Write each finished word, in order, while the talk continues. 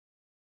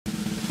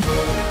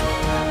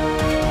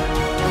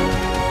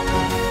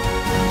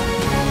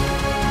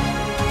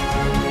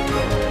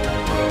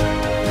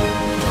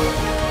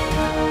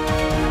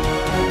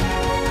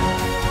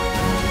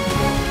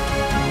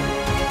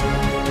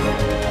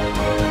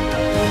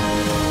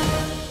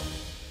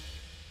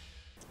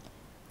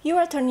You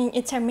are turning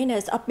in 10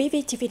 minutes of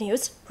BPTV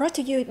News, brought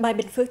to you by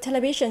Bình Phuoc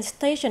Television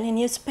Station and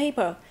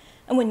Newspaper.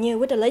 I'm with you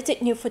with the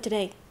latest news for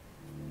today.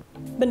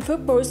 Binh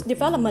Phuoc boosts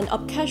development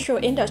of cashew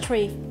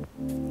industry.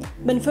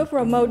 Binh Phuoc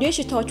promote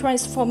digital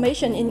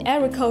transformation in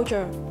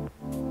agriculture.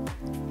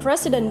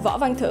 President Võ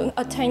Văn Thưởng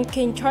attained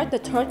King Charles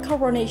III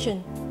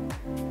coronation.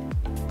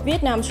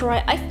 Vietnam's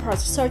rice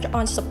exports surge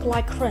on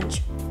supply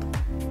crunch.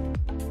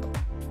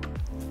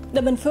 The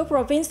Binh Phuoc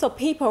Provincial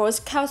People's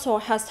Council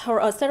has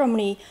held a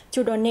ceremony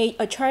to donate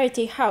a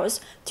charity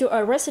house to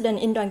a resident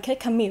in Đoàn Kết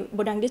Commune,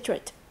 Đăng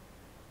district.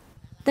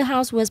 The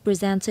house was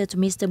presented to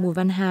Mr. Bùi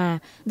Văn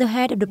Hà, the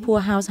head of the poor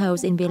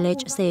households in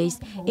village 6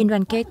 in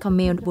Đoàn Kết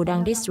Commune,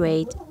 Đăng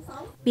district.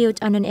 Built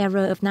on an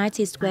area of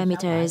 90 square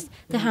meters,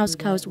 the house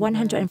cost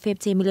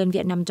 150 million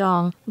Vietnam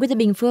dong, with the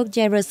Binh Phuoc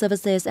General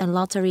Services and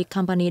Lottery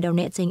Company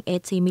donating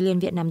 80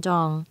 million Vietnam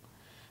dong.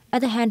 At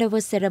the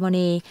handover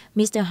ceremony,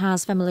 Mr.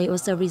 Ha's family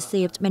also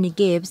received many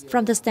gifts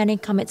from the standing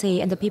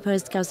committee and the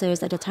people's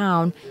councils at the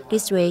town,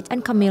 district,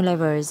 and commune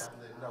levels.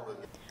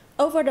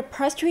 Over the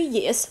past 3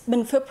 years,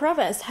 Binh Phuoc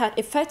Province had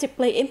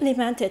effectively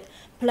implemented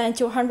Plan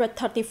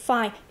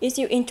 235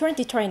 issued in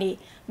 2020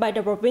 by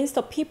the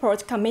Provincial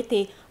People's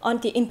Committee on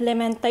the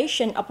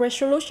implementation of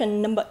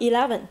Resolution number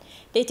 11,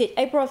 dated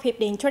April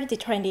 15,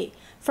 2020,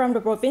 from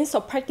the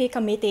Provincial Party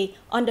Committee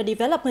on the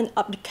Development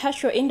of the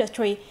Cashew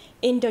Industry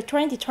in the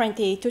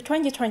 2020 to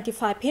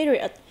 2025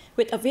 period,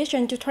 with a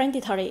vision to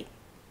 2030.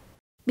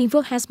 Binh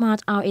Phuoc has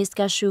marked out its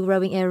cashew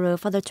growing area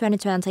for the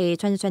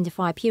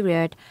 2020-2025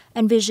 period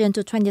and vision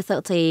to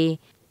 2030.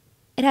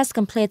 It has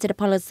completed a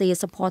policy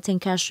supporting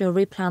cashew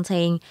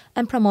replanting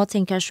and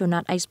promoting cashew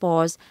nut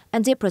exports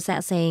and deep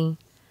processing.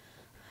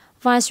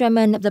 Vice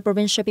Chairman of the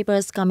Provincial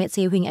People's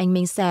Committee Huỳnh Anh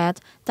Minh said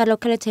that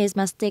localities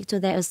must stick to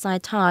their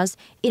assigned tasks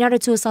in order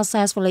to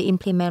successfully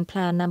implement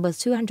Plan number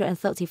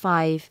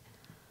 235.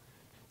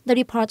 The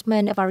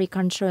Department of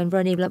Agriculture and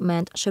Rural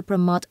Development should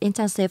promote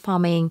intensive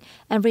farming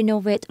and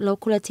renovate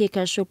low-quality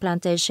cashew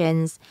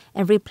plantations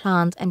and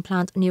replant and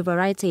plant new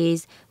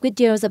varieties with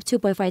yields of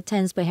 2.5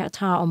 tons per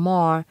hectare or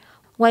more,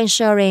 while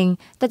ensuring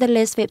that at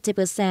least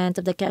 50%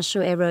 of the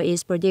cashew area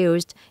is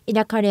produced in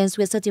accordance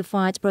with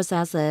certified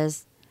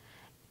processes.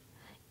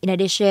 In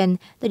addition,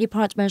 the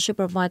department should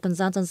provide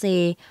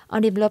consultancy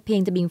on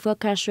developing the Binh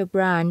Phuoc cashew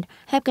brand,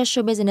 help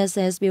cashew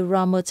businesses build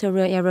raw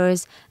material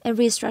areas, and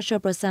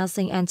restructure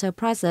processing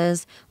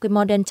enterprises with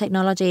modern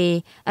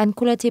technology and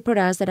quality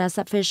products that are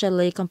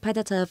sufficiently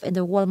competitive in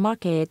the world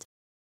market.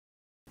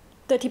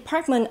 The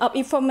Department of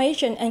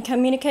Information and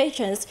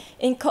Communications,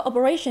 in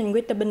cooperation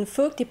with the Binh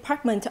Phuoc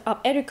Department of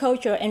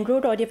Agriculture and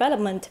Rural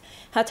Development,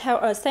 had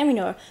held a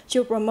seminar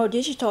to promote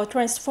digital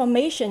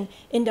transformation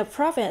in the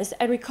province's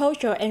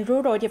agriculture and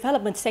rural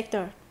development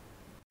sector.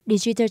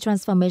 Digital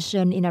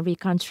transformation in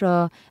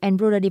agriculture and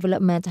rural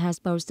development has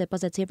posted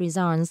positive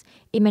results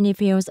in many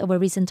fields over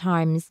recent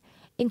times,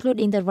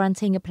 including the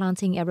granting of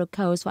planting area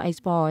codes for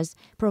exports,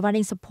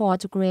 providing support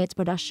to create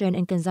production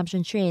and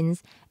consumption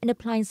trends, and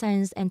applying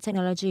science and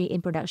technology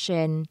in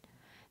production.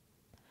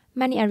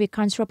 Many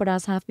agricultural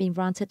products have been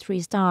granted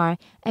 3-star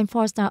and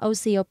 4-star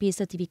OCOP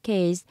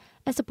certificates,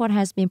 and support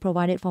has been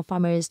provided for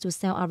farmers to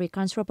sell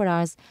agricultural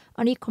products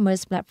on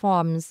e-commerce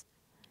platforms.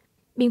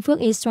 Binh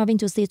Phuoc is striving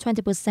to see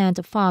 20%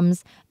 of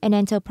farms and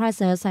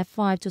enterprises have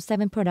 5 to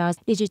 7 products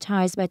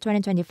digitized by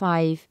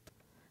 2025.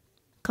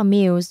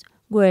 Communes,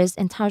 wards,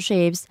 and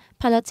townships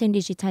piloting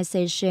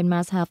digitization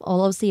must have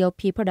all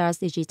OCOP products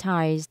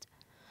digitized.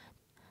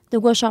 The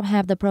workshop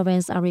helped the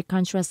province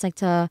agricultural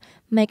sector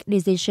make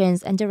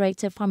decisions and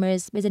direct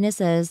farmers,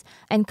 businesses,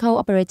 and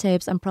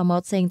cooperatives on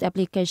promoting the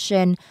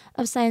application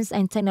of science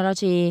and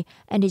technology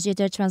and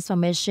digital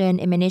transformation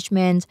in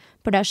management,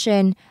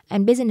 production,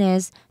 and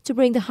business to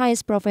bring the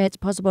highest profit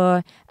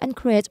possible and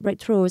create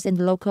breakthroughs in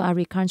the local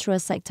agricultural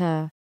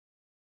sector.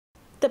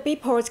 The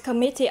People's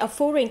Committee of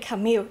Phu Riêng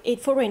Commune in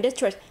Phu Riêng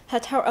District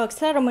had held a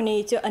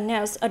ceremony to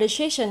announce a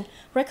decision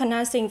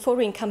recognizing Phu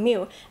Riêng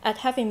Commune as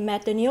having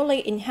met the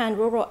newly enhanced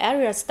rural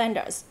area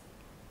standards.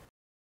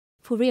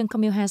 Phu Riêng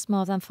Commune has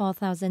more than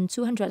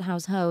 4,200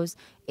 households,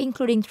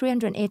 including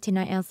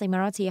 389 ethnic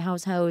minority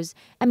households,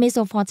 and meets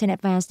all 14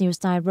 advanced new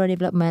style rural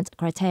development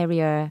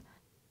criteria.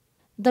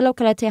 The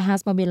locality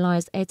has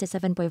mobilized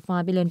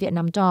 87.5 billion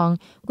Vietnam dong,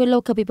 with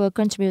local people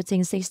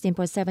contributing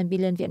 16.7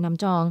 billion Vietnam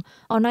dong,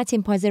 or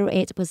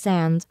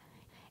 19.08%.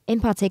 In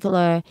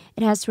particular,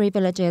 it has 3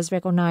 villages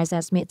recognized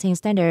as meeting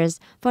standards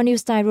for new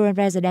style rural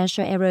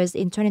residential areas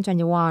in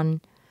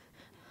 2021.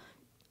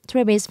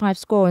 3 of its 5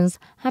 schools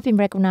have been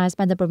recognized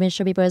by the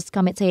Provincial People's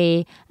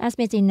Committee as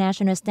meeting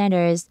national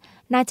standards.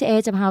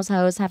 98 of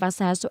households have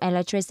access to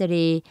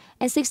electricity,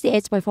 and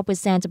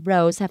 68.4% of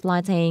roads have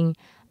lighting.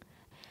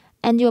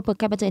 Annual per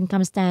capita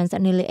income stands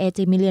at nearly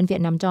 80 million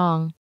Vietnam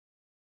dong.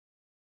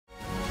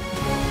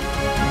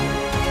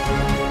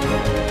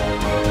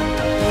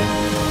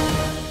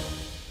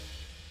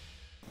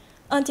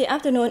 On the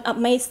afternoon of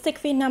May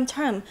 6 Vietnam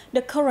time,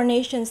 the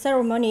coronation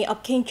ceremony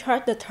of King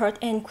Charles III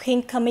and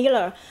Queen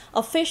Camilla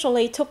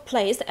officially took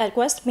place at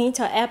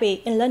Westminster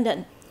Abbey in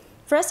London.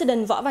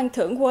 President Võ Văn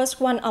Thưởng was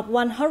one of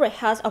 100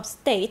 heads of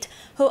state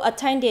who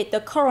attended the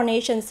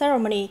coronation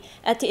ceremony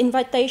at the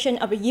invitation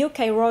of the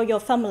UK royal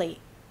family.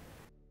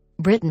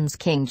 Britain's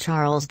King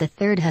Charles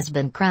III has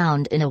been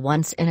crowned in a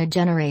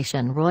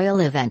once-in-a-generation royal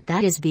event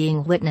that is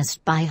being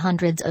witnessed by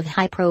hundreds of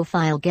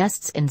high-profile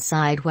guests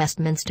inside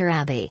Westminster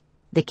Abbey.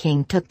 The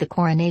King took the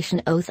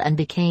coronation oath and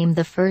became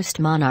the first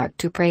monarch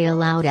to pray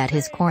aloud at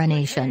his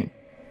coronation.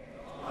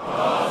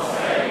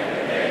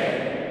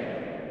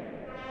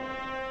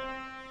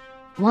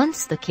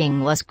 Once the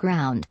King was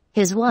crowned,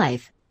 his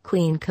wife,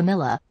 Queen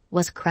Camilla,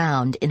 was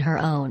crowned in her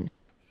own.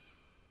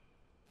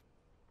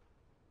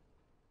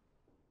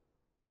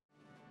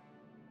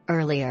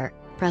 Earlier,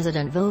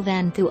 President Vo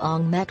Van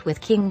Thuong met with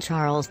King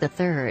Charles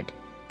III.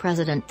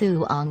 President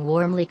Thuong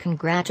warmly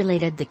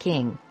congratulated the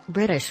King,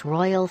 British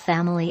royal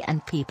family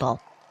and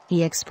people.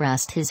 He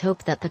expressed his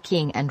hope that the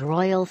King and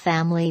royal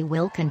family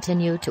will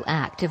continue to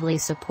actively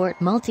support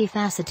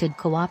multifaceted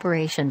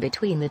cooperation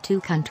between the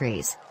two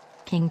countries.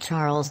 King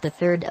Charles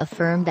III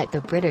affirmed that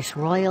the British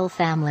royal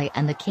family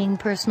and the King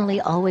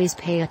personally always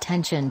pay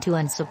attention to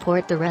and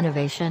support the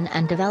renovation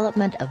and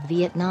development of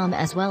Vietnam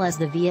as well as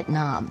the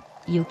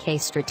Vietnam-UK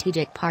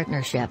strategic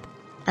partnership.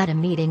 At a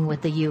meeting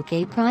with the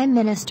UK Prime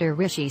Minister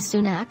Rishi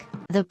Sunak,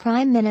 the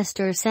Prime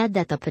Minister said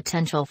that the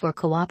potential for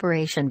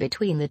cooperation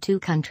between the two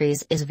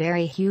countries is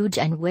very huge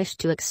and wished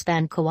to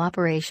expand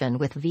cooperation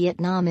with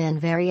Vietnam in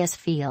various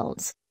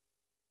fields.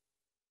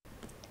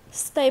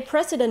 State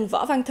President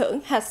Võ Văn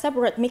Thưởng had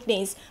separate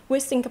meetings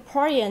with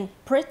Singaporean,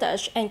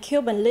 British and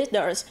Cuban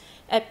leaders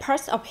as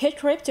part of his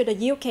trip to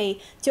the UK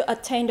to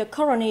attend the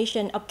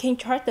coronation of King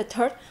Charles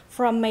III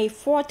from May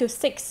 4 to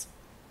 6.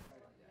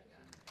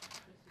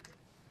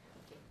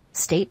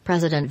 State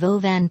President Vo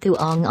Van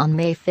Thuong on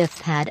May 5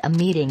 had a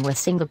meeting with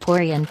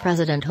Singaporean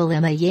President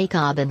Halimah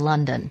Yacob in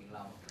London.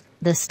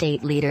 The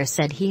state leader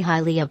said he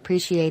highly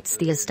appreciates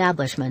the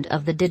establishment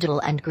of the Digital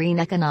and Green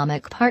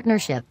Economic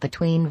Partnership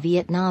between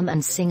Vietnam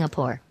and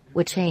Singapore,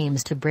 which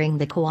aims to bring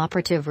the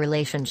cooperative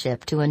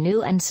relationship to a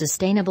new and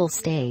sustainable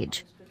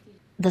stage.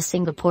 The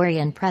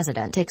Singaporean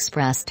president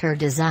expressed her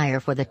desire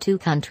for the two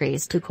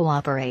countries to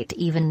cooperate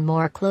even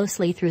more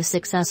closely through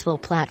successful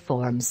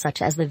platforms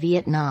such as the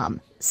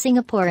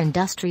Vietnam-Singapore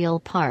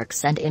industrial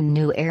parks and in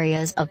new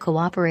areas of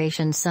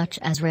cooperation such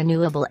as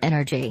renewable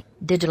energy,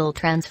 digital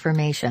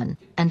transformation,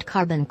 and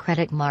carbon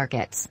credit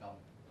markets.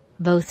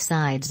 Both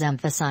sides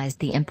emphasized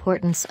the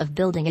importance of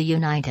building a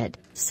united,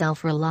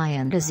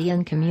 self-reliant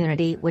ASEAN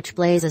community which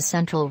plays a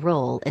central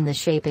role in the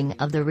shaping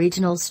of the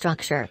regional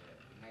structure.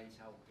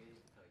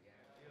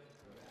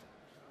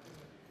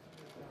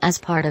 As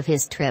part of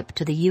his trip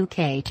to the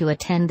UK to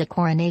attend the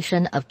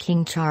coronation of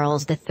King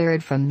Charles III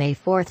from May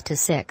 4 to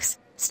 6,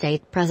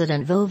 State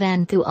President Vo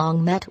Van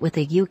Thuong met with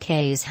the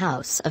UK's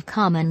House of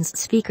Commons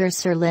Speaker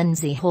Sir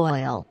Lindsay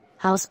Hoyle,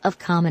 House of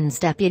Commons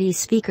Deputy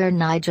Speaker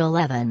Nigel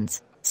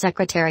Evans,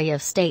 Secretary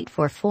of State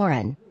for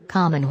Foreign,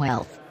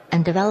 Commonwealth,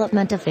 and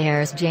Development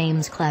Affairs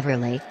James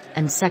Cleverly,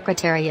 and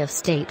Secretary of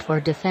State for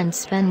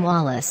Defence Ben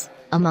Wallace,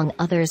 among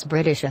others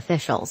British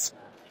officials.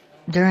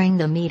 During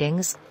the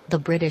meetings, the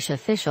British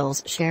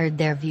officials shared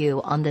their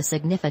view on the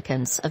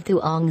significance of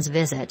Thuong's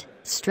visit,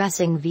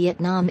 stressing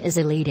Vietnam is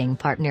a leading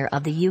partner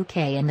of the UK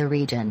in the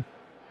region.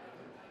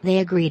 They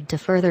agreed to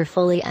further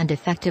fully and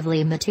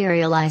effectively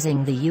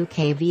materializing the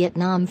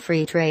UK-Vietnam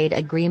Free Trade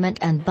Agreement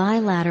and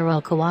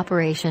bilateral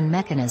cooperation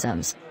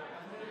mechanisms.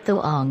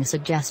 Thuong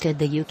suggested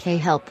the UK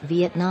help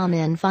Vietnam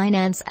in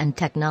finance and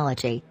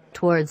technology,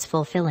 towards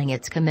fulfilling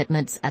its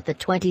commitments at the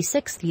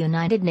 26th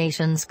United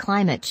Nations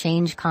Climate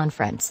Change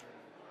Conference.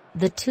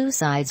 The two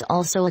sides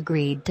also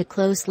agreed to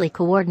closely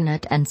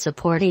coordinate and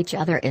support each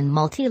other in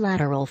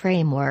multilateral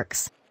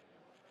frameworks.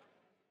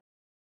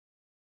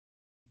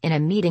 In a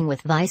meeting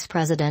with Vice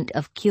President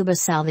of Cuba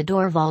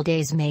Salvador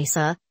Valdez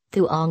Mesa,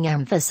 Thuong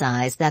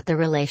emphasized that the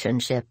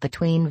relationship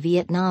between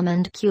Vietnam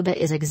and Cuba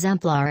is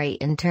exemplary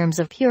in terms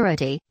of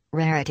purity,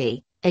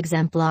 rarity,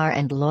 exemplar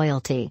and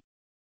loyalty.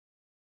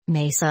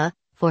 Mesa,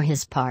 for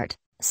his part,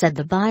 said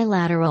the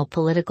bilateral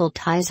political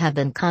ties have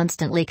been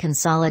constantly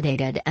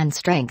consolidated and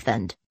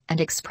strengthened, and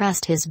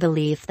expressed his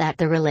belief that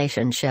the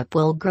relationship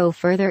will grow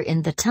further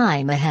in the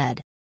time ahead.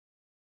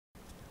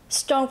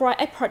 Strong rice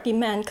export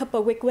demand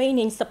coupled with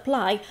waning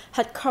supply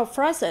had caused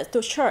prices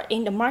to surge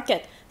in the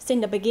market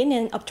since the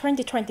beginning of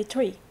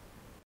 2023.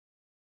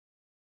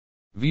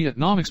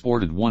 Vietnam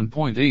exported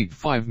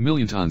 1.85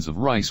 million tons of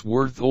rice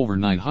worth over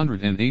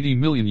 $980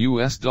 million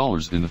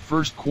in the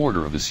first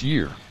quarter of this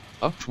year,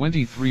 up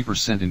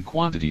 23% in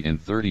quantity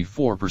and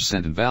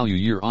 34% in value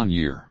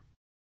year-on-year.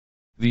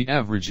 The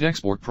average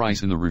export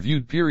price in the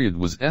reviewed period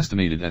was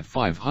estimated at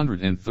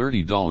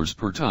 $530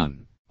 per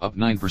ton, up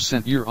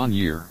 9%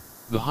 year-on-year,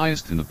 the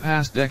highest in the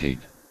past decade.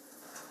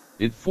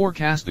 It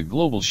forecast a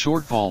global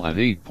shortfall at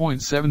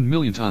 8.7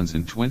 million tons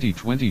in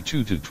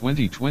 2022 to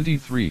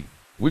 2023,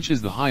 which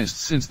is the highest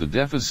since the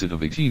deficit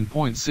of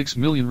 18.6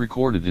 million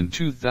recorded in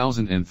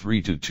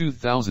 2003 to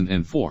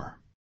 2004.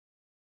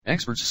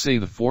 Experts say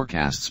the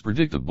forecasts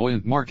predict a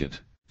buoyant market,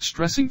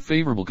 stressing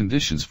favorable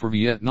conditions for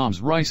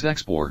Vietnam's rice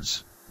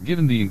exports,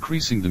 given the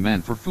increasing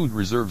demand for food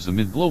reserves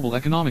amid global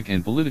economic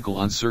and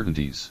political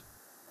uncertainties.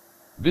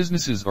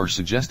 Businesses are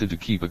suggested to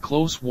keep a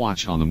close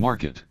watch on the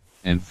market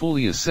and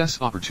fully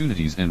assess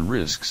opportunities and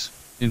risks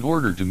in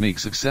order to make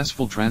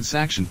successful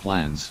transaction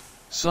plans,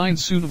 sign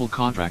suitable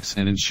contracts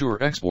and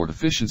ensure export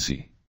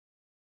efficiency.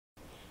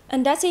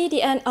 And that's it,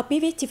 the end of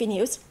BPTV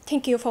News.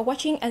 Thank you for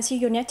watching and see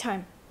you next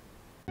time.